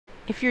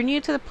if you're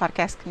new to the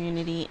podcast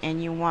community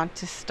and you want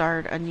to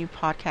start a new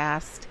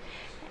podcast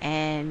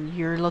and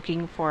you're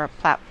looking for a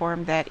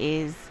platform that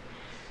is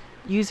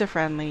user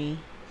friendly,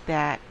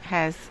 that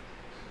has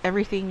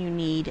everything you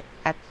need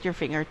at your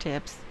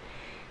fingertips,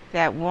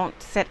 that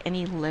won't set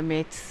any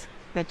limits,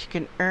 that you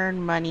can earn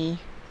money,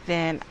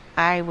 then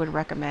I would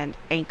recommend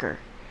Anchor.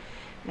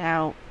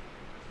 Now,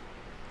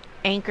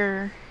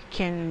 Anchor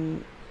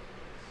can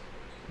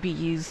be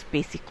used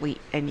basically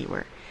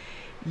anywhere.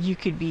 You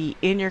could be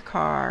in your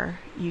car,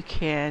 you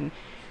can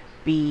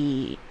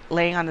be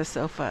laying on the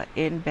sofa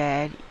in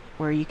bed,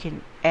 where you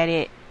can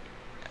edit,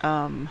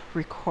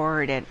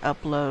 record, and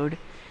upload.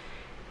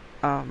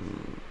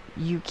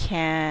 You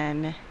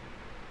can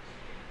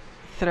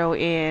throw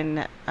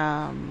in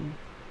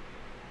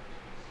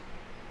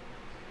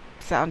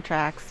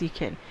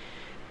soundtracks.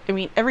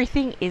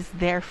 Everything is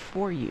there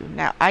for you.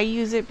 Now, I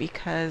use it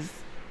because,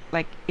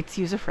 it's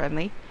user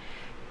friendly,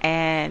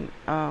 and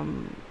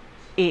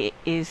it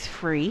is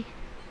free,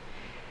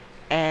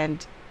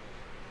 and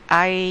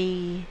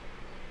I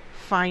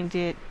find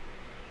it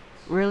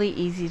really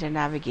easy to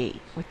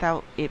navigate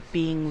without it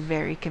being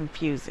very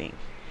confusing.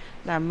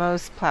 Now,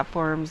 most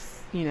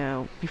platforms,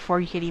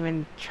 before you can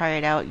even try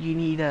it out, you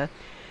need to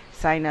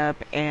sign up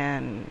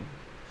and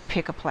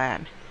pick a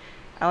plan.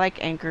 I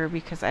like Anchor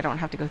because I don't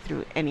have to go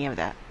through any of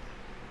that.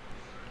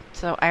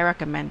 So I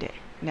recommend it.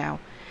 Now,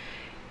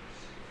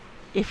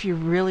 if you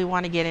really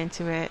want to get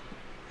into it,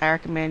 I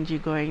recommend you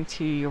going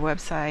to your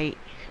website,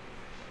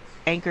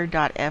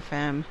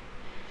 anchor.fm,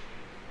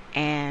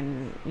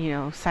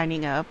 and,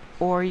 signing up.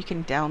 Or you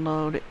can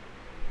download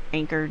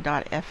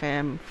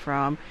anchor.fm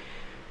from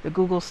the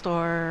Google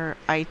Store,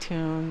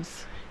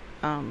 iTunes,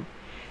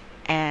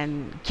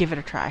 and give it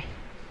a try.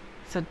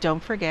 So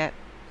don't forget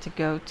to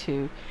go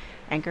to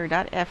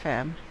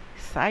anchor.fm,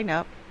 sign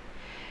up,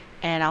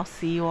 and I'll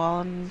see you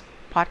all in the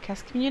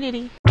podcast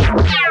community.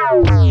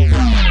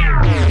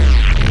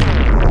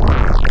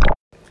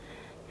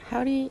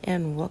 Howdy,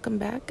 and welcome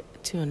back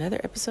to another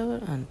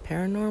episode on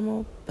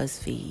Paranormal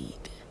BuzzFeed.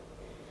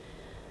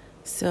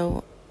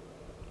 So,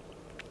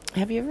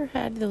 have you ever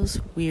had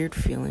those weird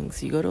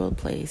feelings? You go to a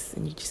place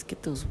and you just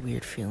get those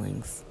weird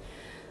feelings,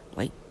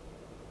 like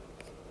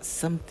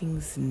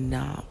something's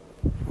not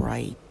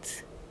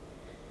right,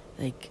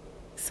 like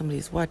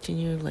somebody's watching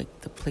you,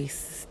 like the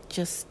place is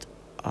just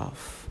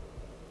off.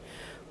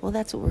 Well,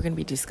 that's what we're going to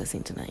be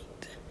discussing tonight.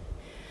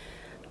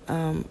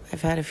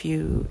 I've had a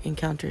few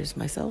encounters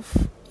myself,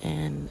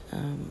 and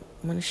I'm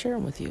going to share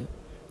them with you.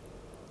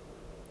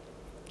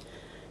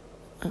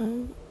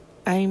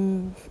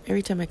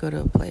 Every time I go to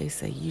a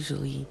place, I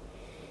usually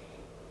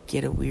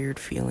get a weird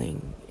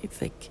feeling.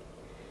 It's like,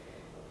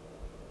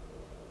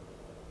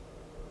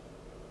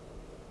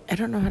 I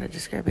don't know how to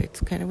describe it.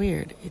 It's kind of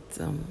weird. It's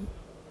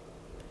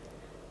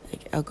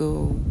I'll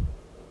go.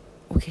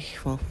 Okay,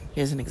 well,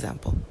 here's an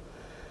example.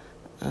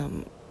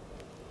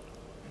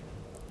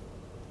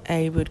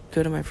 I would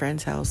go to my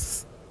friend's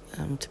house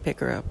to pick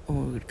her up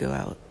when we would go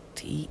out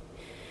to eat.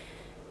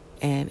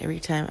 And every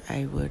time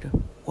I would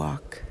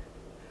walk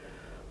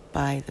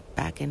by the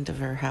back end of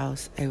her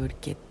house, I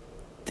would get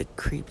the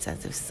creeps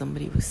as if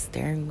somebody was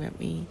staring at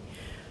me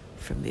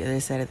from the other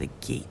side of the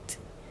gate.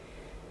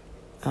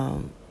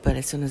 But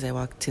as soon as I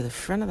walked to the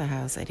front of the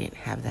house, I didn't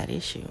have that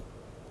issue.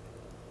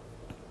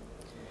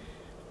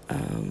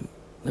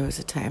 There was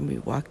a time we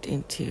walked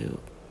into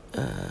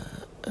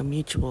a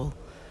mutual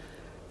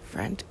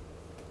friend,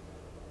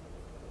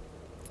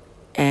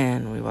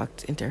 and we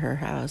walked into her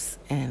house,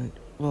 and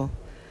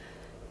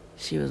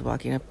she was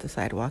walking up the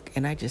sidewalk,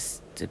 and I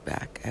just stood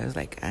back. I was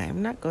like,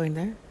 I'm not going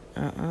there.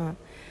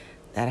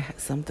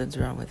 Something's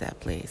wrong with that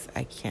place.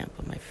 I can't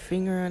put my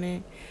finger on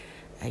it.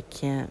 I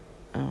can't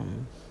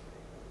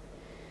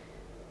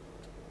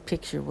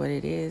picture what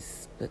it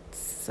is, but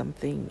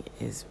something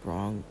is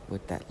wrong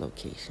with that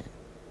location.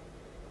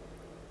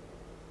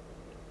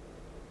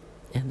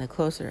 And the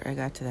closer I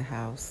got to the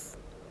house,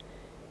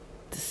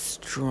 the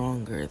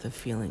stronger the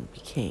feeling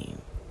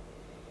became.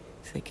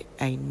 It's like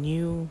I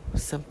knew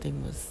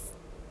something was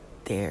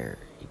there.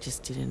 I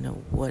just didn't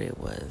know what it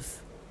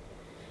was.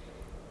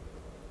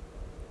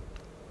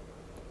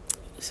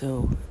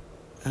 So,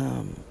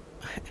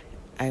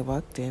 I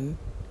walked in,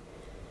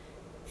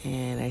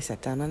 and I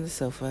sat down on the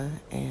sofa,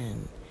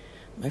 and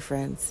my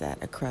friend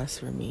sat across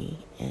from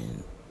me,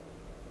 and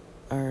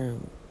our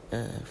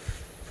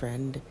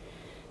friend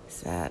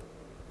sat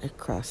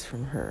across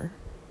from her.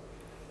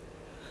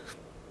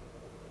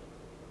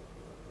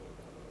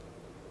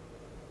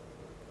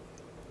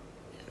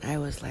 And I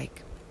was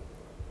like,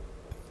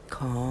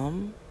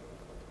 calm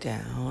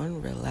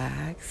down,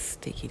 relax,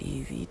 take it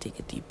easy, take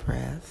a deep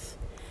breath.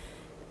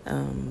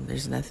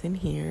 There's nothing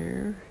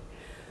here.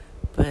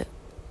 But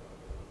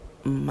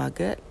my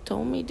gut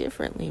told me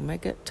differently. My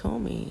gut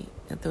told me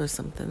that there was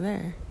something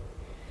there.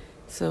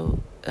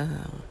 So,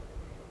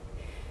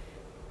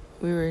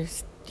 we were,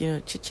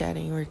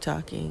 chit-chatting, we were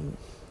talking,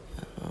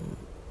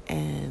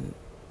 and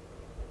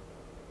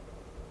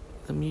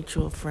the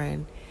mutual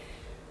friend,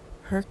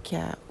 her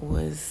cat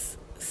was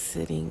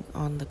sitting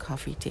on the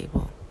coffee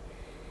table,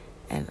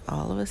 and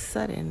all of a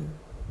sudden,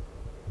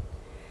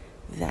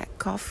 the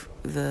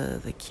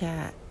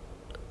cat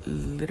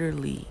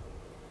literally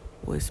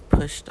was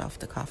pushed off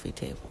the coffee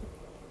table.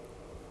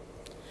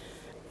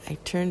 I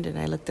turned and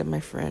I looked at my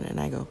friend and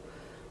I go,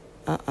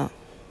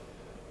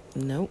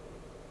 nope,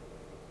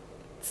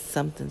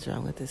 something's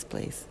wrong with this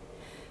place.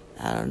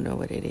 I don't know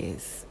what it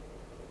is.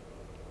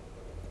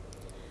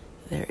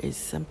 There is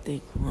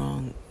something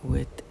wrong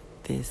with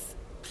this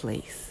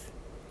place.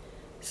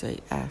 So I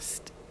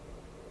asked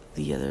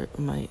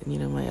my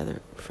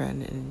other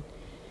friend, and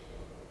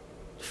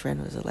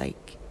friend was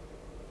like,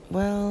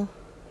 well,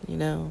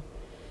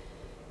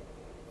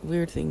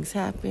 weird things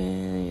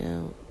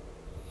happen,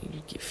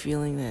 you get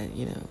feeling that,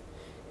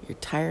 you're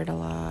tired a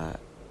lot.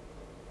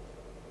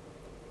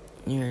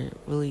 You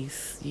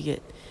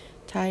get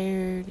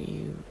tired,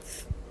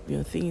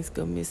 things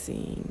go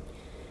missing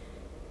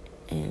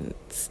and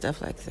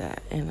stuff like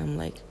that. And I'm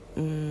like,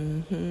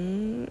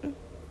 I'm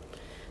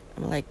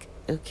like,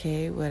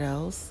 okay, what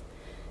else?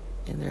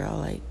 And they're all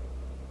like,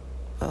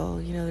 oh,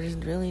 there's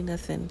really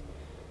nothing.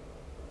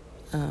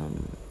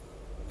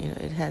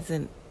 It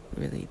hasn't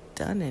really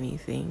done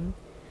anything.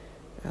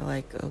 They're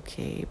like,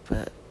 okay,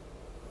 but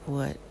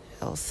what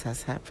else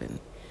has happened?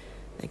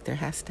 Like, there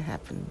has to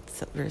happen.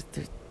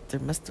 There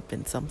must have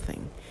been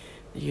something.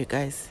 You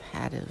guys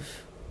had to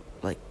have,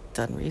 like,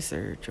 done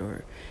research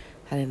or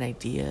had an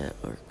idea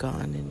or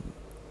gone and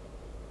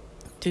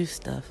do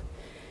stuff.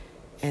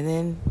 And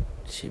then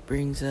she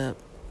brings up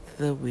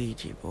the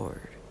Ouija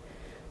board.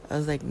 I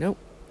was like, nope,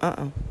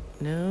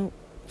 no,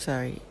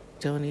 sorry,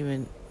 don't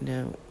even,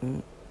 no.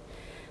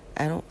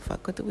 I don't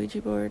fuck with the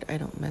Ouija board. I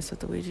don't mess with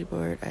the Ouija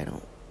board. I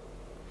don't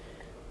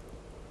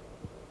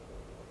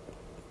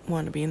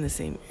want to be in the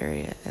same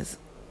area as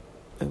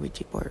a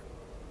Ouija board.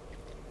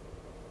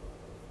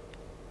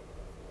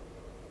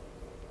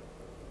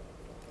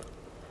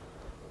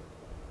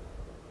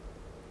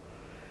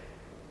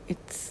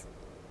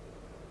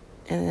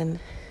 And then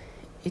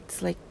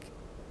it's like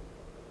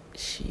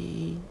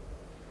she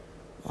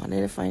wanted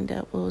to find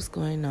out what was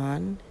going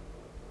on,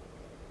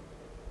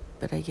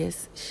 but I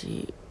guess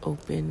she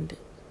opened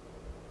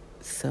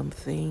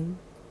something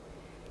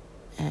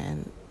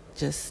and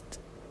just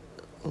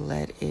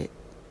let it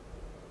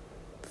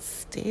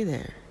stay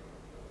there.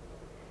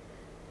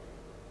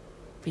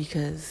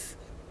 Because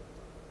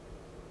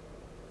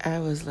I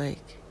was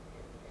like,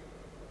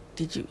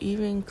 did you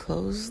even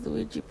close the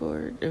Ouija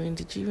board? I mean,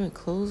 did you even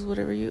close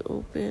whatever you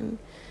opened?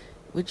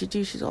 What'd you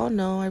do? She's, oh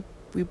no,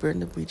 we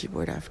burned the Ouija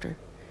board after.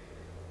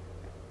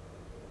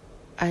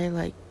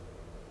 I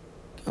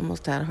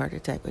almost had a heart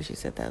attack when she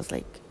said that. I was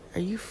like, are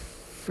you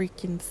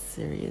freaking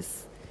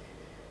serious?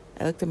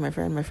 I looked at my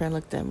friend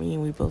looked at me,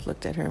 and we both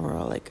looked at her, and we're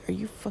all like, are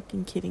you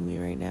fucking kidding me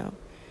right now?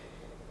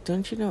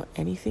 Don't you know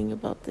anything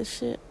about this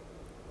shit?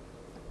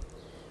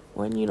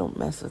 When you don't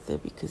mess with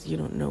it because you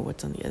don't know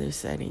what's on the other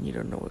side and you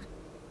don't know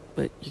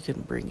what you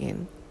can bring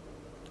in.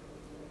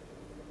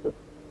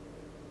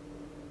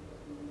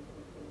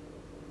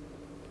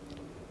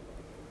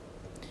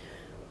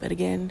 But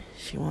again,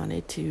 she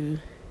wanted to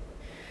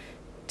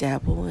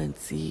dabble and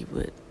see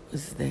what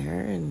was there,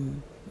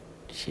 and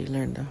she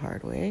learned the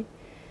hard way.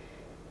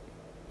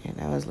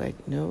 And I was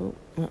like, no,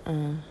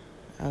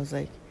 I was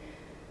like,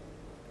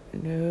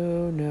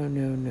 no.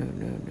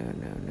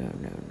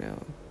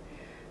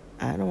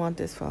 I don't want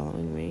this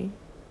following me.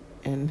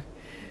 And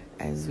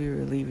as we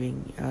were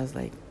leaving, I was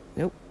like,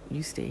 nope,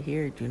 you stay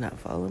here. Do not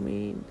follow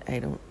me. I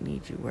don't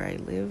need you where I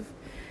live.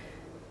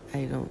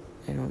 I don't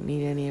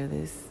need any of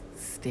this.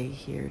 Stay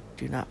here.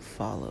 Do not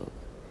follow.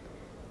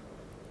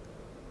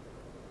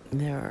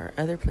 There are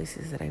other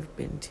places that I've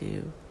been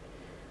to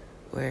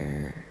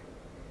where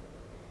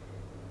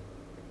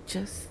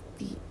just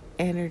the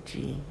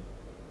energy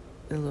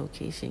the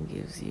location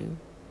gives you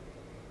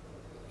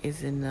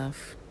is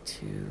enough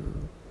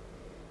to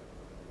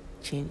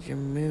change your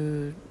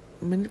mood,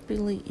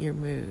 manipulate your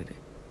mood.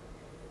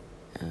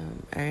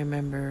 I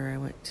remember I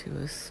went to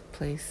this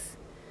place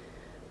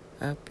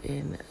up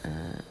in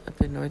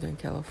Northern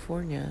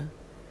California,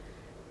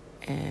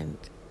 and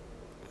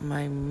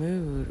my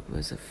mood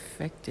was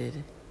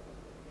affected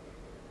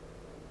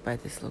by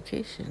this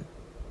location.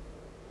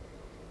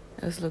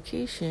 This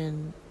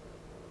location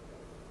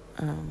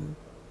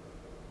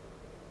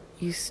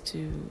used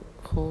to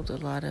hold a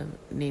lot of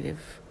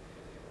Native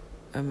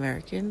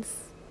Americans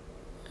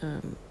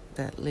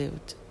that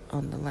lived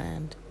on the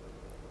land.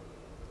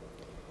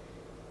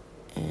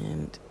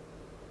 And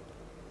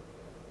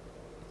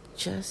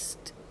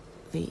just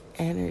the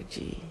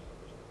energy.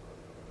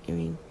 I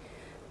mean,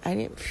 I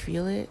didn't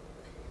feel it,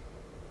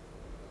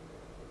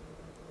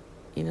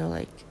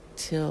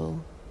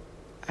 till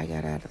I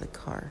got out of the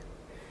car.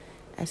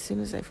 As soon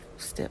as I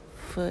stepped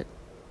foot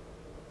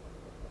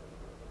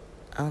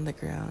on the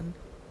ground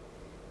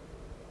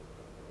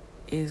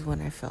is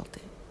when I felt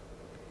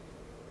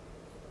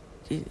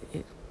it.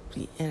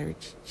 The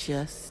energy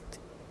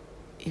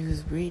it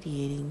was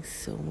radiating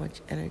so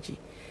much energy,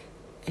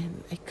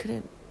 and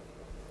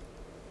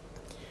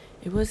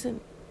it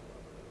wasn't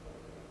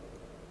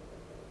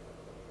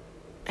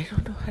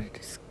don't know how to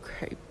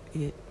describe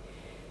it.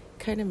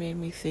 Kind of made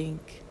me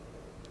think,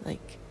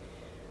 like,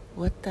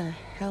 what the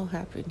hell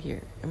happened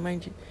here? And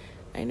mind you,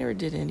 I never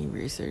did any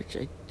research.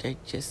 I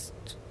just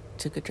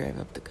took a drive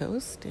up the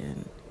coast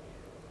and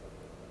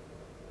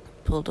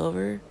pulled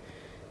over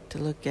to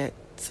look at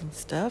some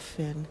stuff.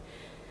 And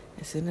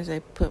as soon as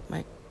I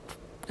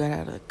got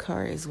out of the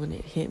car is when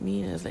it hit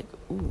me. And I was like,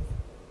 ooh,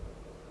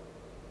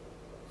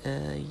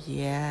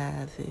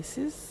 yeah, this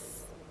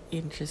is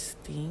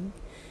interesting.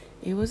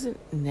 It wasn't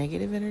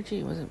negative energy.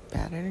 It wasn't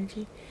bad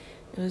energy.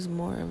 It was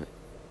more of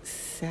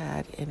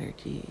sad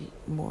energy,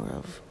 more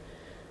of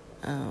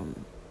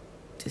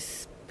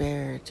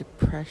despair,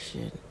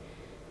 depression,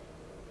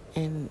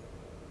 and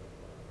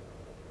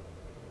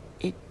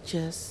it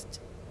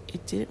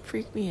didn't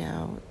freak me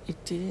out.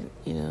 It didn't,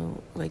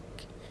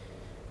 like,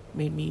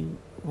 made me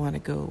want to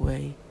go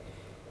away.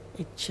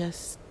 It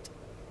just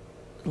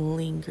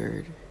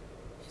lingered.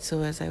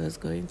 So as I was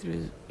going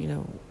through,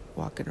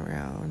 walking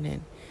around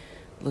and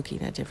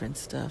looking at different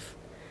stuff,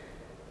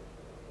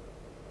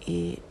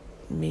 it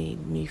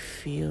made me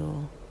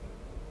feel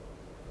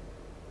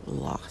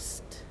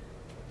lost.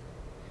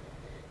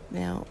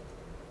 Now,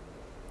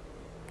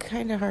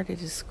 kind of hard to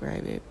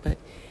describe it, but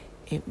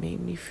it made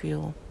me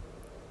feel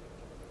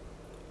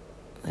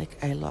like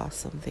I lost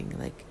something,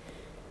 like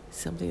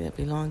something that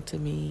belonged to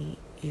me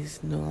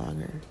is no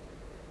longer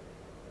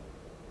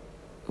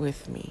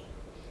with me.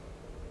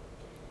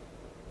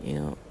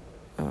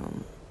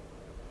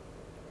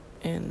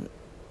 And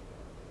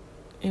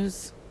it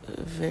was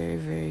a very,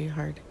 very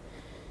hard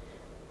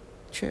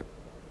trip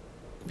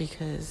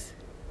because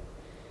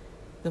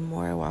the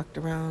more I walked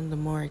around, the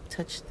more I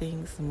touched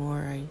things, the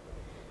more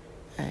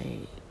I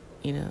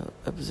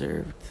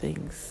observed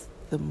things,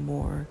 the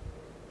more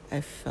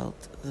I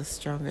felt, the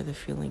stronger the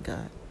feeling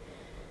got.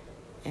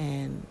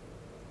 And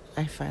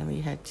I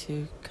finally had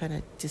to kind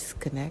of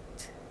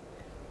disconnect.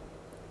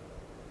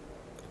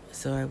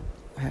 So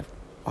I have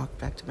walked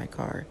back to my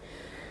car,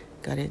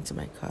 got into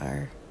my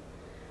car,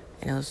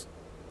 and I was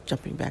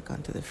jumping back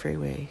onto the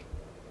freeway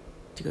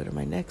to go to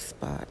my next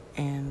spot,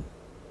 and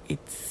it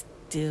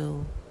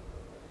still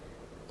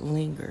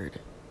lingered.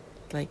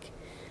 Like,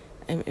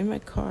 I'm in my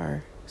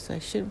car, so I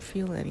shouldn't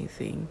feel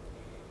anything,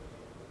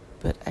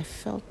 but I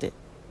felt it.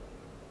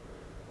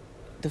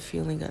 The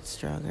feeling got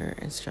stronger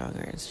and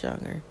stronger and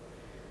stronger.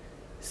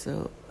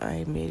 So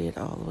I made it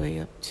all the way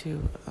up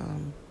to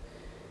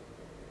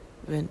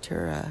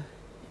Ventura,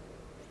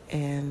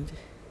 and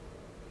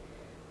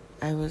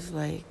I was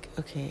like,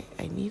 okay,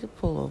 I need to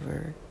pull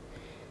over.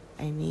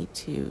 I need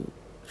to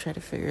try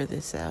to figure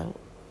this out.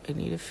 I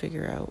need to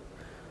figure out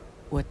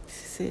what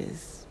this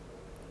is.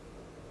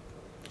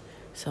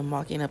 So I'm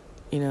walking up,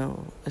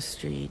 a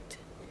street,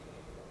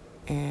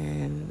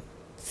 and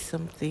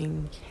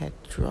something had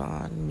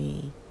drawn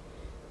me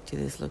to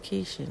this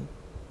location.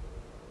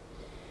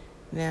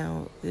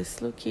 Now,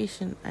 this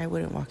location I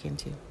wouldn't walk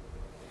into.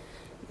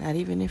 Not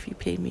even if you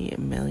paid me $1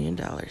 million,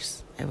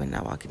 I would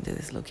not walk into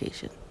this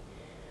location.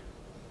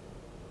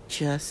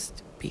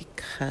 Just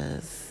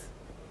because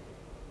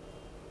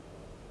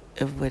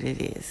of what it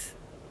is.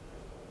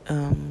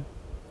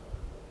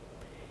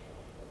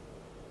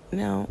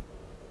 Now,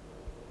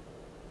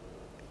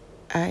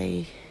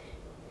 I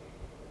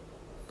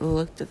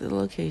looked at the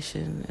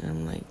location and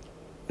I'm like,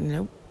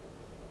 nope,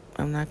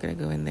 I'm not gonna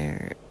go in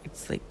there.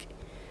 It's like,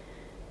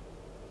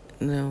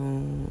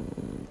 no,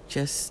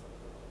 just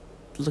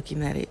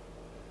looking at it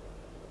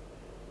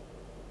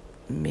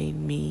made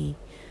me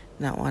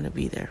not want to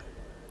be there.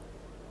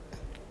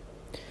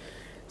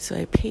 So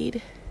I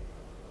paid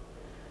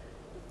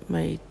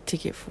my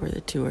ticket for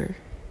the tour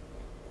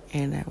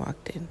and I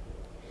walked in.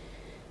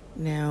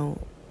 Now,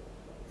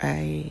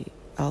 I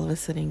all of a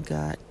sudden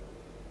got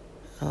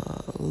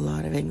a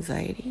lot of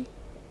anxiety.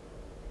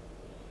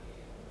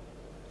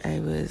 I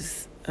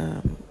was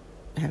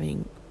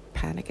having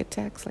panic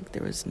attacks like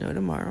there was no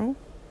tomorrow.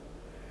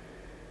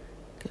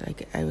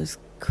 Like, I was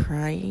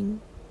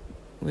crying,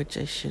 which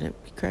I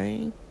shouldn't be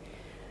crying.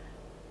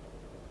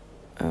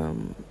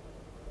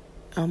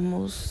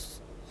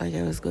 Almost like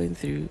I was going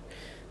through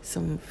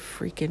some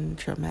freaking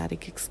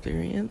traumatic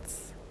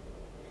experience.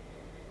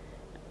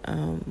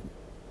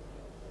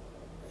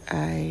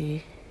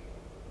 I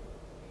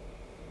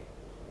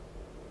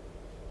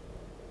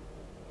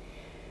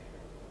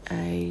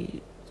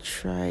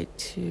tried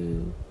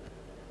to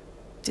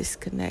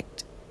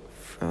disconnect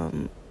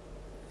from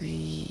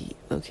the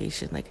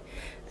location. Like,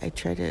 I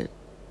tried to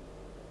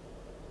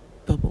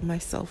bubble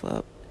myself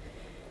up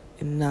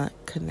and not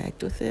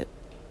connect with it,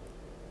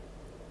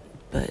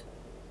 but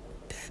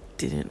that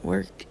didn't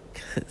work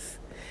because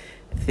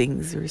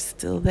things were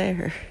still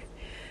there.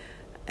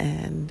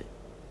 And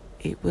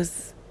it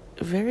was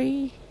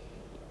very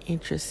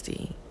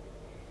interesting.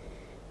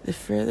 The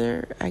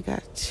further I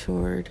got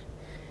toward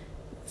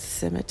the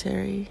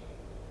cemetery,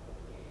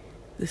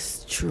 the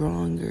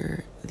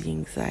stronger the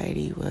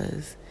anxiety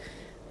was,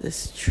 the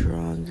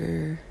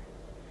stronger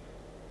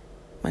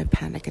my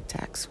panic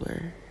attacks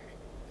were.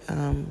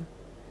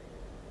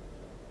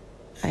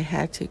 I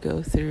had to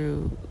go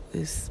through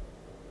this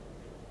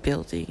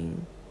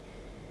building.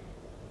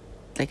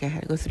 Like, I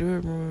had to go through a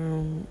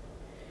room,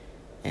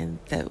 and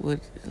that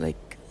would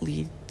like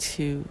lead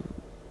to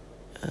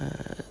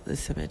the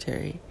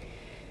cemetery.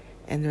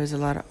 And there was a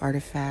lot of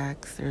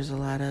artifacts. There's a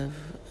lot of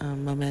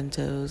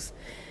mementos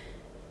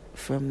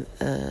from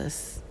a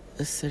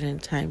certain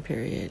time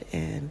period.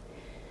 And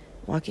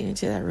walking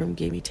into that room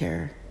gave me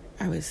terror.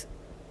 I was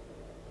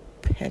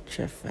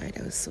petrified.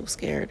 I was so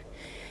scared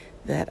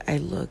that I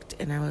looked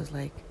and I was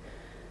like,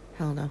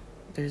 hell no.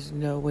 There's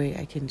no way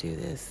I can do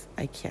this.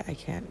 I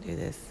can't do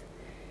this.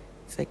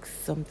 It's like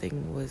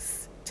something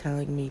was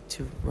telling me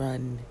to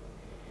run.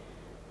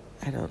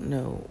 I don't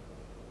know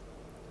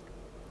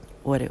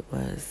what it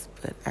was,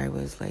 but I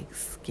was like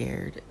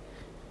scared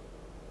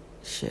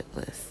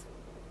shitless.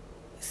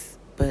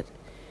 But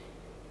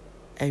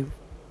I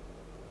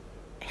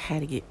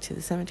had to get to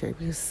the cemetery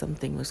because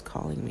something was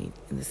calling me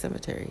in the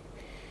cemetery.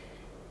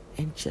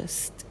 And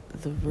just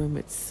the room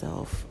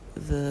itself,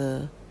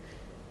 the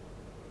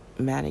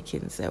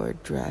mannequins that were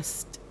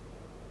dressed,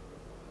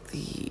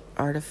 the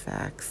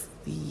artifacts,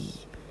 the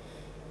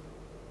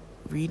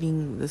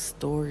reading the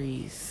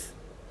stories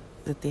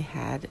that they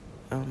had,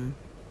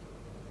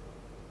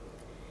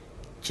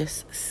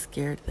 just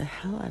scared the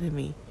hell out of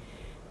me.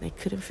 And I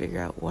couldn't figure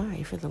out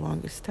why for the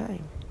longest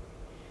time.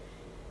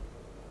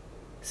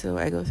 So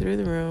I go through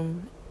the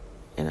room,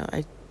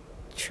 I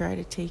try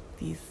to take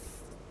these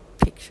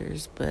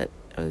pictures, but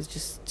I was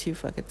just too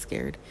fucking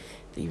scared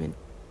to even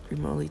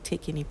remotely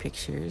take any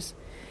pictures.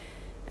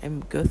 I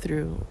go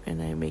through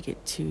and I make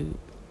it to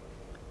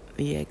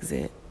the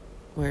exit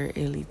where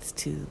it leads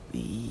to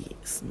the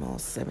small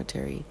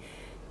cemetery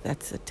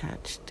that's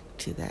attached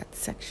to that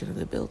section of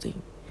the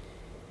building.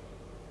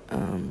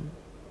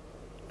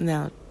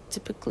 Now,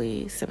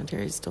 typically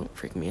cemeteries don't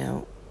freak me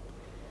out,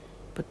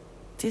 but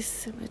this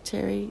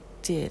cemetery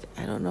did.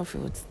 I don't know if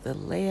it was the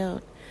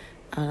layout.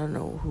 I don't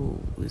know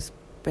who was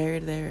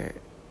buried there.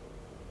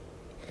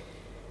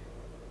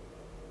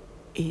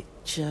 It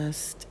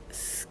just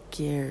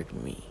scared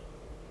me.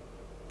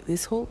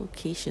 This whole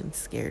location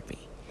scared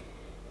me.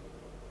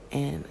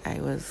 And I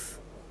was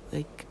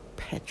like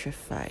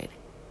petrified.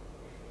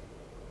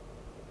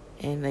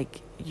 And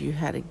like you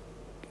had to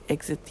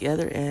exit the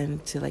other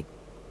end to like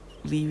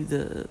leave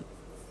the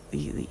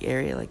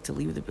area, like to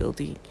leave the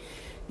building.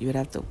 You would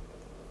have to,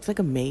 it's like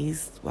a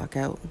maze, walk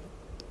out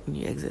and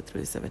you exit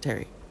through the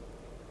cemetery.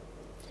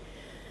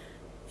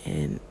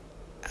 And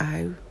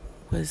I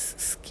was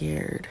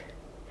scared.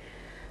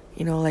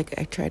 Like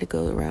I tried to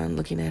go around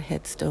looking at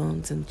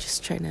headstones and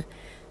just trying to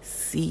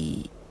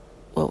see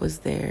what was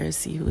there,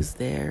 see who was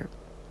there.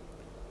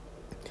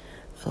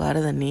 A lot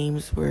of the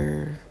names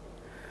were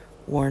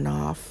worn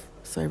off,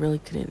 so I really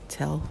couldn't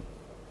tell,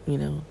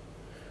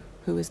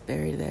 who was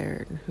buried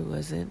there and who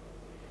wasn't.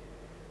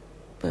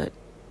 But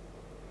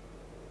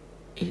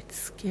it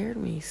scared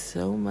me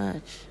so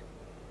much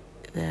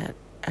that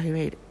I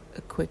made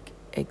a quick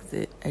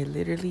exit. I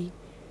literally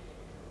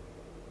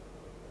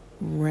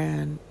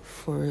ran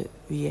for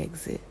the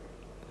exit.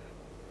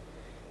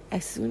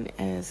 As soon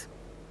as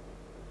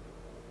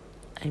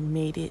I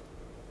made it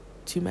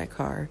to my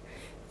car,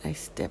 I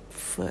stepped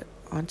foot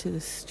onto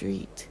the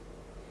street,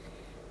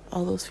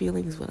 all those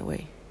feelings went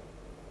away.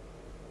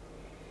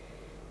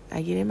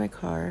 I get in my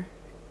car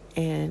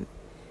and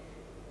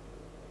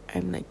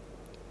I'm like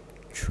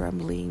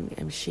trembling,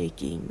 I'm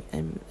shaking,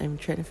 I'm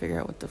trying to figure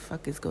out what the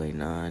fuck is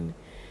going on,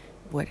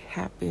 what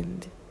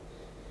happened.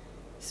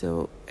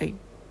 So I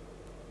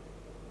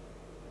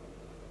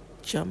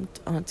jumped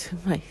onto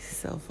my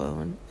cell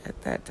phone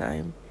at that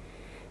time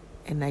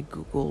and I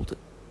googled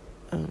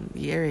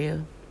the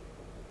area,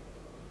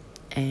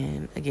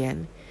 and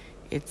again,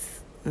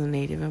 it's the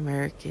Native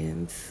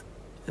Americans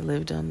that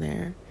lived on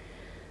there.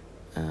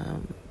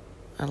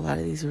 A lot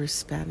of these were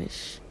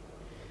Spanish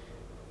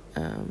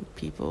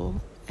people,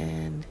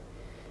 and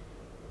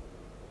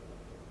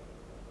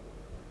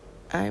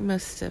I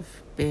must have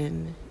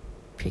been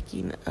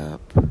picking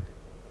up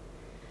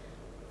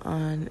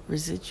on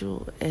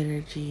residual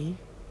energy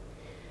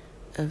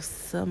of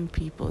some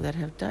people that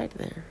have died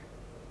there.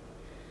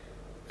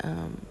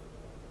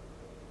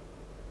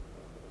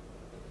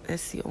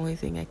 That's the only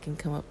thing I can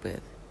come up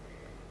with.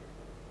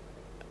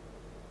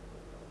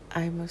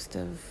 I must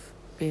have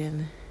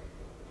been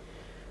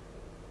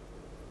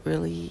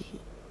really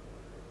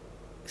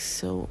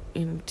so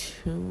in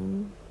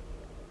tune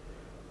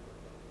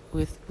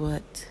with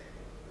what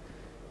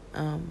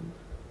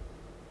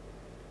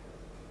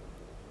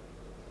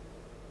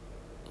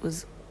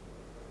was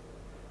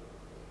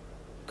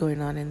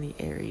going on in the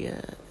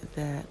area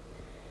that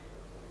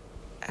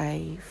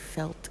I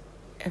felt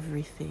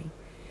everything.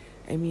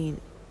 I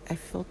mean, I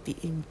felt the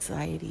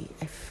anxiety,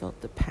 I felt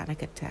the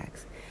panic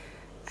attacks,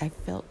 I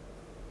felt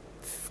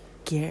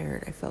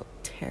scared, I felt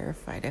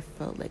terrified, I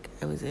felt like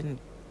I was in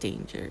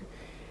danger.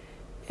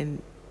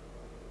 And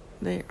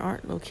there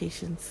aren't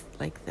locations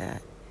like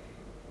that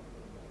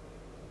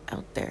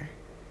out there.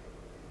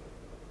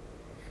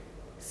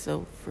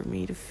 So for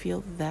me to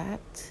feel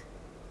that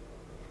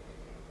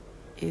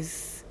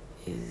is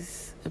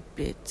a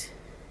bit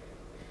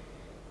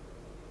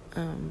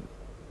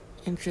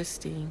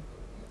interesting.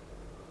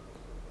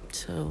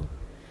 So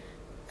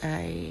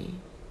I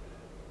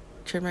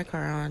turn my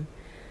car on.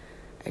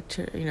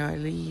 I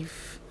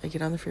leave. I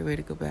get on the freeway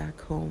to go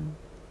back home.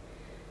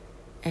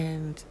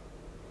 And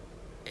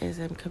as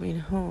I'm coming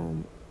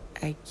home,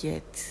 I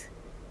get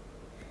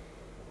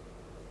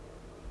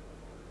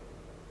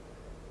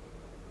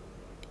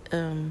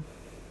I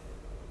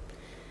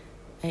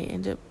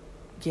end up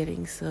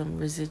getting some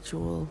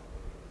residual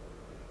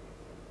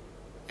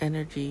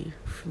energy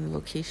from the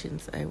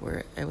locations I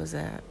was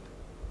at,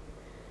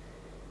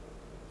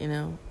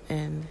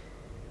 and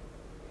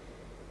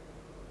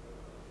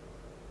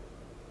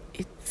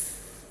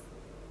it's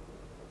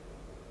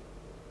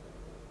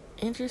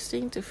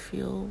interesting to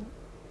feel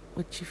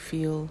what you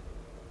feel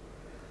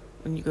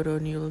when you go to a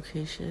new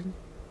location.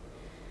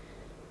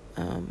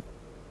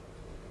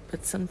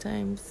 But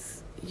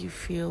sometimes you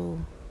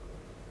feel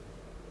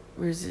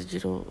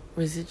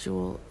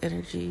residual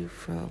energy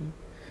from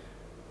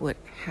what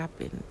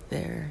happened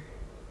there.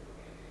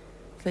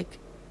 Like,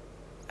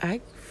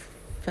 I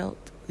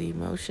felt the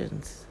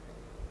emotions.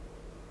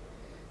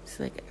 It's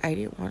like I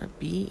didn't want to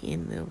be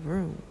in the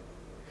room.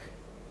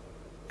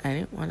 I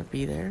didn't want to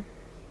be there.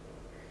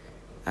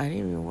 I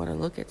didn't even want to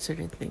look at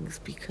certain things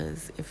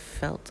because it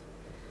felt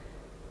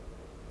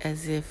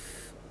as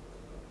if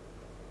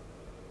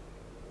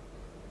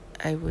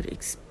I would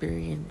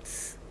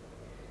experience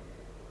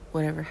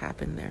whatever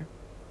happened there.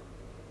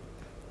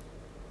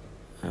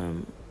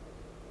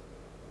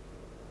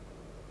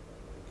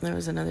 There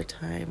was another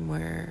time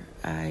where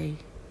I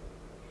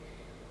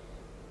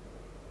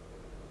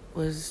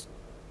was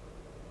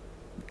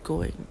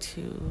going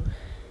to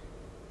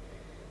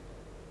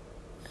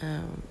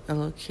a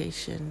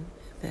location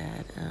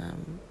that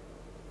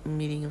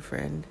meeting a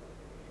friend,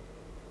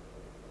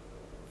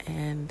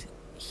 and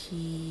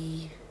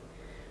he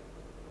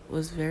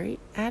was very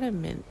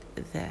adamant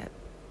that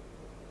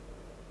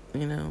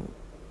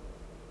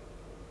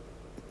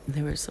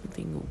there was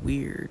something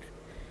weird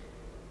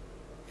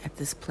at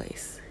this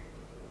place.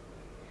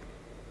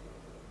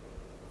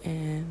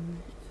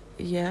 And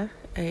yeah,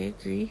 I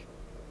agree.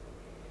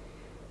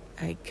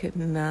 I could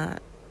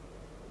not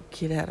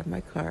get out of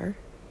my car.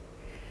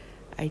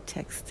 I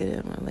texted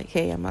him. I'm like,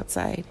 hey, I'm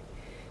outside.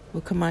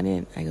 Well, come on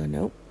in. I go,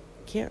 nope,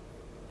 can't.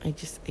 I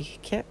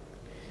can't.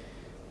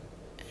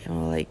 And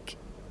I'm like,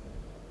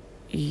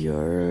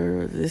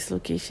 this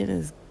location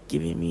is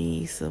giving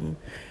me some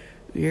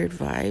weird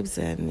vibes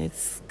and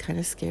it's kind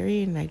of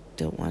scary and I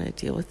don't want to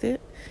deal with it.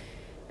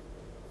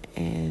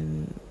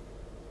 And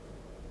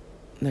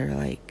they're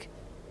like,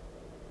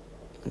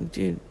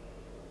 dude,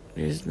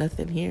 there's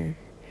nothing here.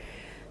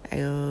 I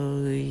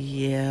go,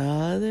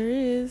 yeah, there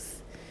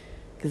is,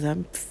 because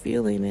I'm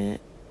feeling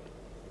it.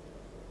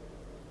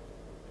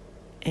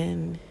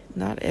 And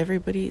not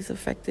everybody's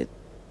affected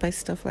by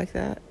stuff like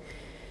that.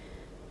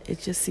 It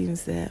just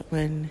seems that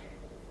when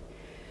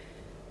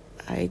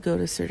I go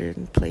to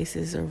certain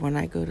places, or when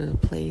I go to a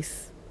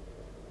place,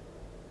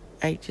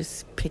 I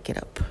just pick it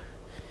up.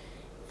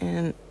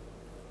 And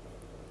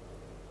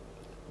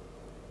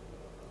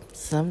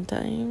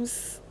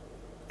sometimes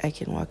I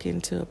can walk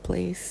into a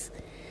place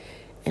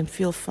and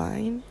feel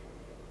fine,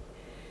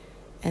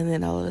 and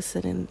then all of a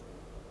sudden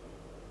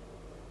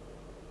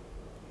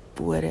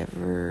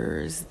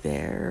whatever's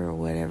there, or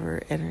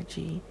whatever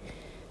energy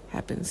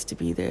happens to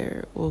be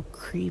there, will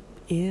creep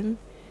in,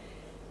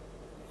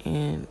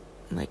 and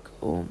like,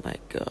 oh my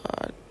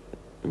God,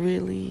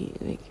 really?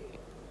 Like,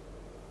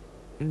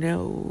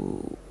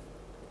 no.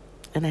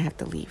 And I have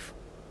to leave.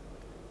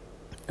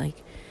 Like,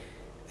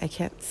 I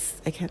can't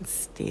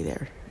stay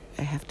there.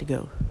 I have to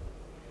go.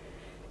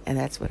 And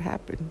that's what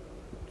happened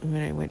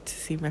when I went to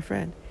see my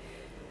friend.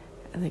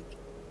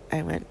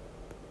 I went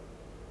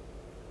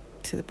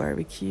to the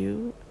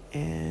barbecue,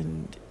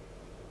 and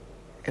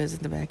I was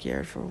in the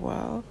backyard for a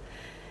while,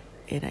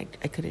 and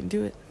I couldn't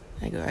do it.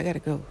 I go, I gotta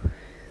go.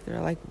 They're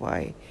like,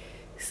 why?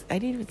 I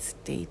didn't even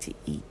stay to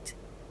eat,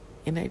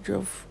 and I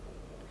drove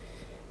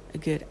a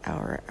good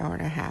hour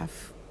and a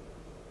half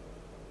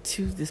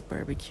to this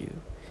barbecue,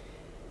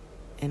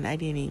 and I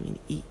didn't even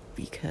eat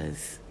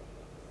because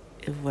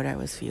of what I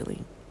was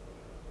feeling.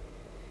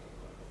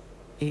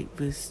 It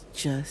was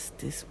just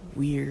this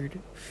weird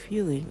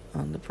feeling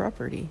on the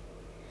property.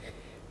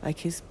 Like,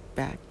 his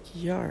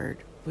backyard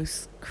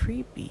was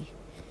creepy.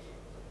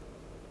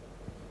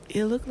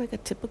 It looked like a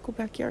typical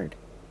backyard,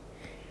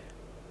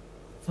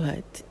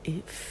 but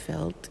it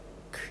felt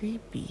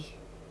creepy.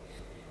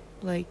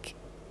 Like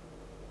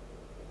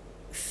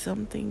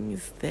something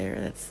is there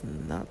that's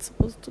not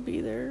supposed to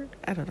be there.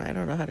 I don't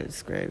know how to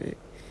describe it.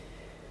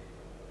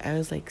 I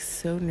was like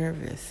so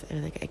nervous.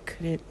 I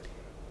couldn't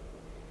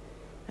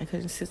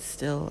sit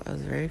still. I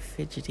was very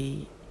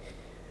fidgety.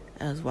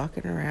 I was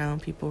walking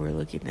around. People were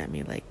looking at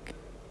me like,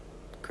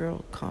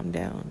 girl, calm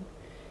down.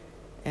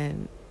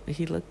 And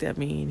he looked at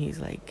me and he's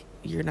like,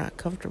 you're not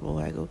comfortable.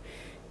 I go,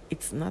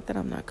 it's not that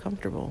I'm not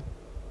comfortable.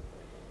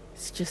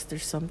 It's just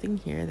there's something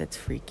here that's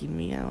freaking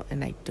me out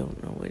and I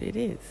don't know what it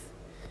is.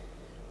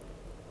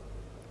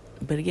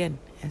 But again,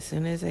 as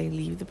soon as I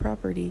leave the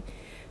property,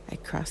 I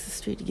cross the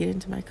street to get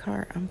into my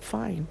car, I'm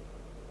fine.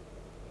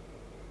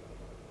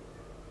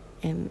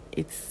 And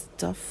it's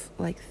stuff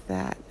like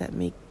that that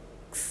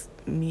makes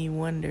me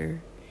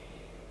wonder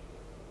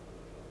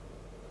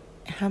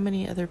how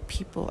many other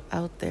people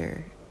out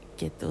there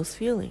get those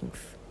feelings.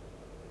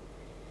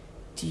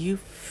 Do you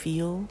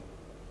feel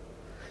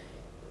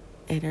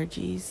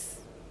energies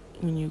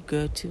when you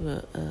go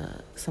to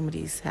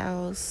somebody's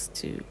house,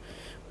 to when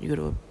you go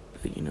to a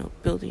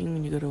building,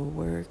 when you go to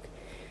work?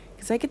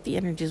 Because I get the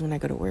energies when I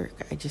go to work.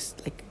 I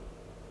just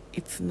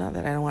it's not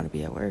that I don't want to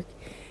be at work.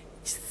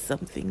 It's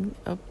something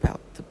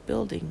about the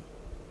building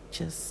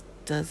just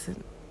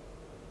doesn't.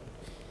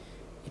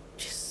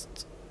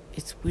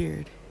 It's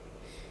weird.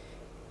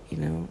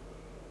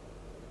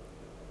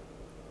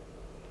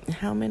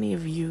 How many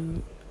of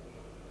you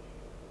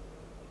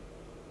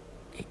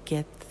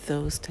get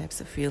those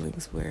types of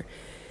feelings where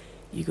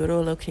you go to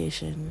a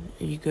location,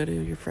 or you go to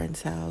your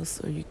friend's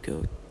house, or you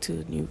go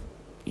to you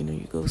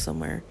go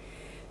somewhere,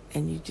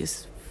 and you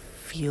just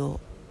feel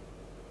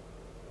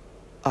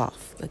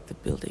off, like the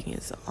building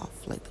is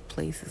off, like the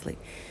place is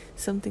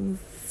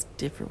something's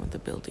different with the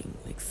building,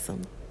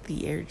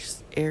 the air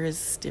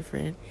is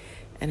different,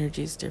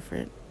 energy is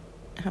different.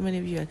 How many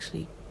of you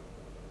actually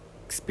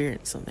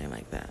experience something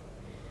like that?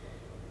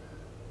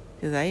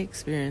 Because I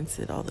experience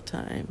it all the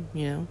time,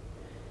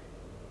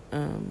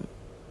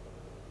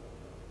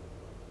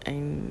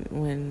 and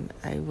when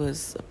I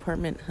was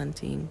apartment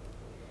hunting,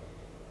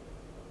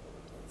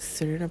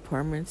 certain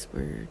apartments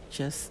were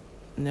just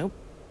nope.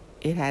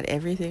 It had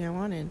everything I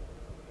wanted,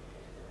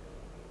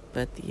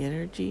 but the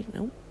energy,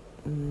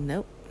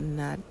 nope,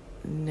 not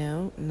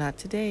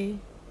today.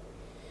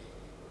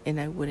 And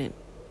I wouldn't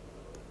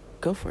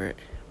go for it.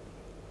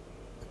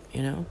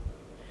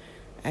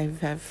 I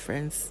have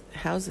friends'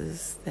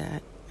 houses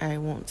that I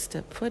won't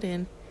step foot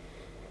in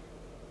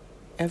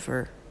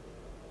ever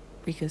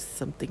because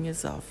something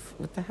is off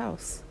with the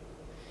house.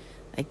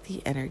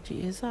 The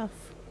energy is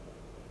off.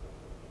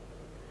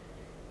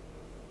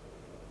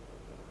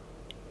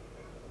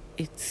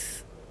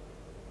 It's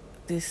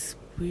this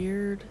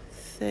weird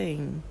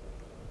thing.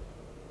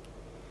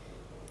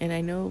 And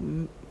I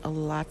know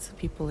lots of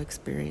people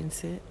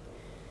experience it.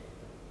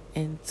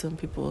 And some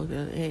people will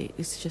go, hey,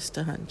 it's just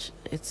a hunch.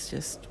 It's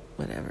just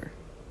whatever.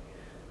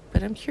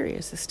 But I'm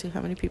curious as to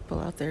how many people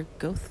out there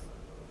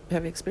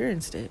have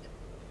experienced it.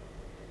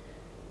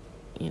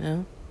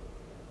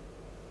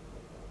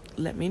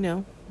 Let me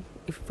know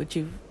if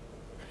you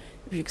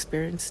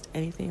experienced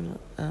anything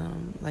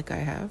like I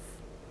have.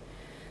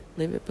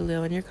 Leave it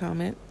below in your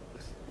comment.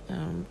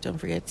 Don't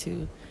forget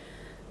to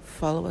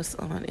follow us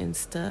on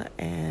Insta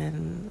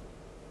and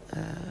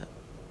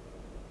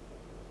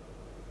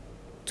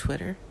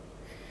Twitter.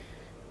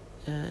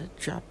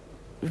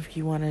 If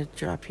you want to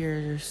drop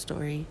your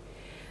story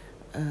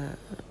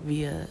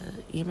via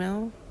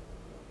email,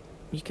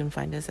 you can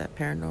find us at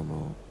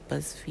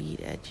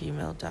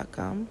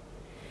paranormalbuzzfeed@gmail.com.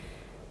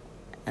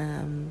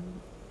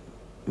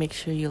 Make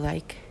sure you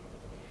like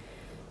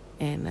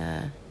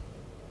and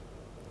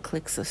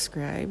click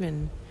subscribe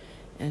and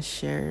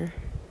share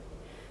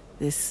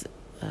this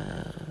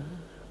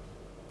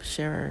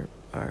share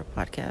our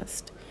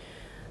podcast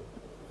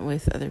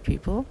with other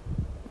people.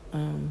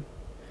 And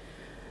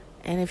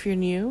if you're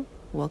new,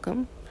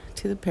 welcome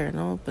to the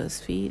Paranormal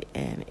BuzzFeed.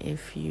 And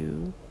if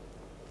you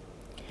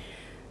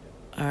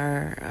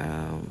are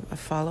a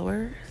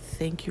follower,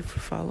 thank you for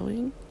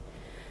following.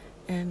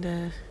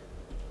 And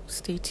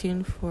stay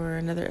tuned for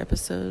another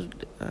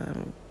episode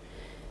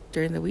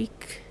during the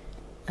week.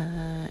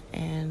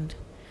 And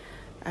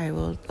I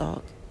will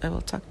talk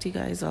to you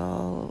guys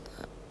all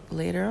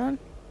later on.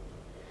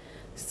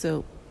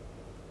 So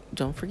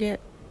don't forget,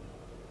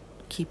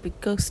 keep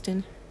it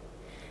ghosting.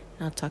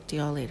 I'll talk to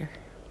y'all later.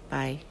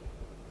 Bye.